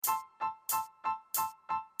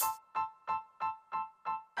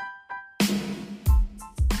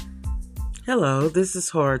Hello, this is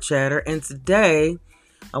Horror Chatter, and today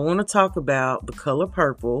I want to talk about The Color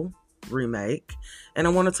Purple remake, and I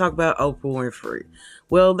want to talk about Oprah Winfrey.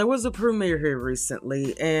 Well, there was a premiere here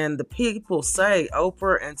recently, and the people say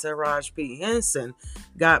Oprah and Taraji P. Henson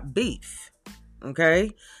got beef.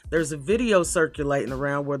 Okay? There's a video circulating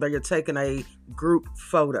around where they are taking a group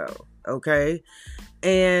photo. Okay?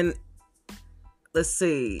 And let's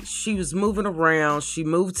see, she was moving around. She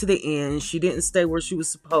moved to the end. She didn't stay where she was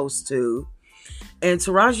supposed to. And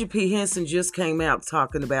Taraji P. Henson just came out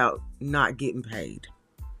talking about not getting paid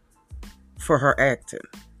for her acting,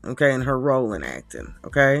 okay, and her role in acting,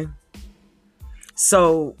 okay?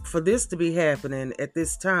 So for this to be happening at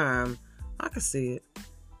this time, I could see it.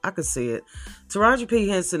 I could see it. Taraji P.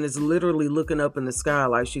 Henson is literally looking up in the sky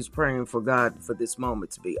like she's praying for God for this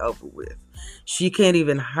moment to be over with. She can't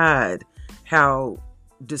even hide how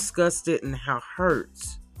disgusted and how hurt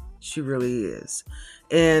she really is.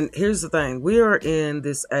 And here's the thing. We are in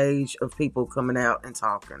this age of people coming out and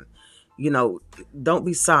talking. Don't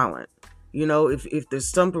be silent. If there's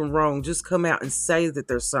something wrong, just come out and say that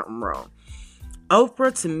there's something wrong.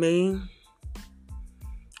 Oprah, to me,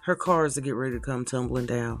 her cars will get ready to come tumbling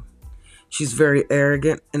down. She's very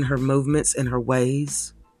arrogant in her movements and her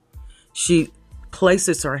ways. She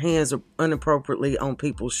places her hands inappropriately on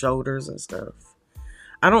people's shoulders and stuff.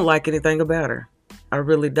 I don't like anything about her. I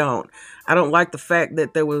really don't. I don't like the fact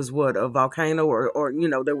that there was a volcano or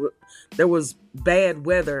there was bad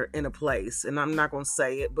weather in a place, and I'm not going to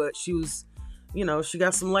say it, but she was, she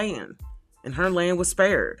got some land and her land was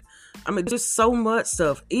spared. I mean, just so much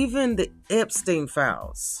stuff. Even the Epstein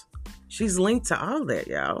files. She's linked to all that,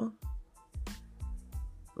 y'all.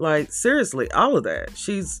 Like, seriously, all of that.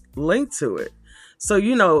 She's linked to it. So,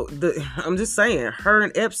 I'm just saying, her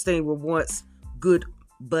and Epstein were once good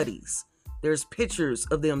buddies. There's pictures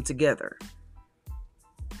of them together.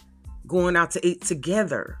 Going out to eat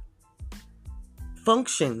together.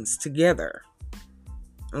 Functions together.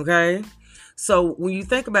 Okay? So when you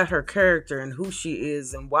think about her character and who she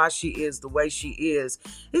is and why she is the way she is,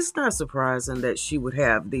 it's not surprising that she would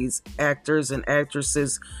have these actors and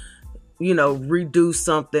actresses, redo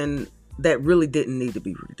something that really didn't need to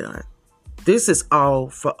be redone. This is all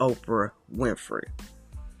for Oprah Winfrey.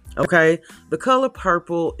 Okay? The color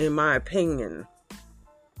purple, in my opinion,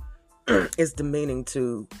 is demeaning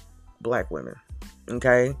to Black women.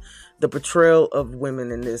 Okay? The portrayal of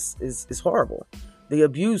women in this is horrible. The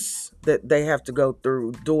abuse that they have to go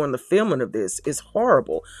through during the filming of this is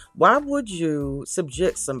horrible. Why would you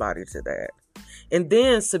subject somebody to that? And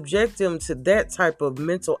then subject them to that type of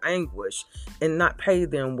mental anguish and not pay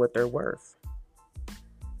them what they're worth?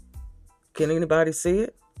 Can anybody see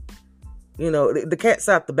it? The cat's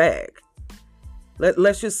out the bag.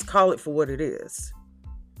 Let's just call it for what it is.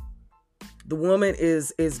 The woman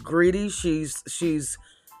is greedy. She's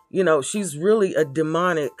really a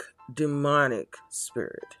demonic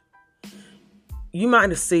spirit. You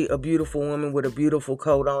might see a beautiful woman with a beautiful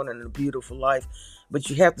coat on and a beautiful life, but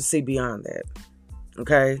you have to see beyond that.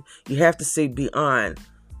 Okay? You have to see beyond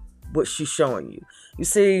what she's showing you. You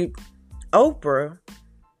see, Oprah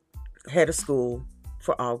had a school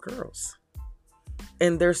for all girls.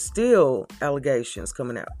 And there's still allegations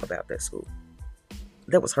coming out about that school.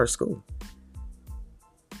 That was her school.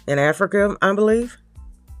 In Africa, I believe.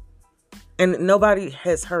 And nobody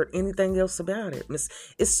has heard anything else about it.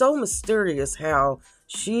 It's so mysterious how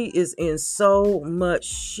she is in so much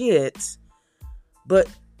shit, but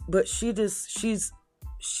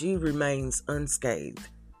she remains unscathed,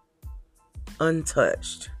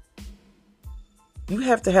 untouched. You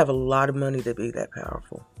have to have a lot of money to be that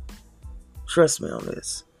powerful. Trust me on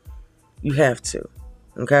this. You have to.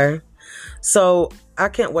 Okay? So I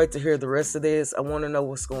can't wait to hear the rest of this. I want to know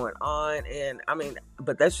what's going on.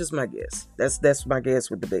 But that's just my guess. That's my guess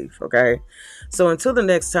with the beef. Okay? So until the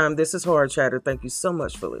next time, this is Horror Chatter. Thank you so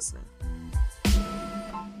much for listening.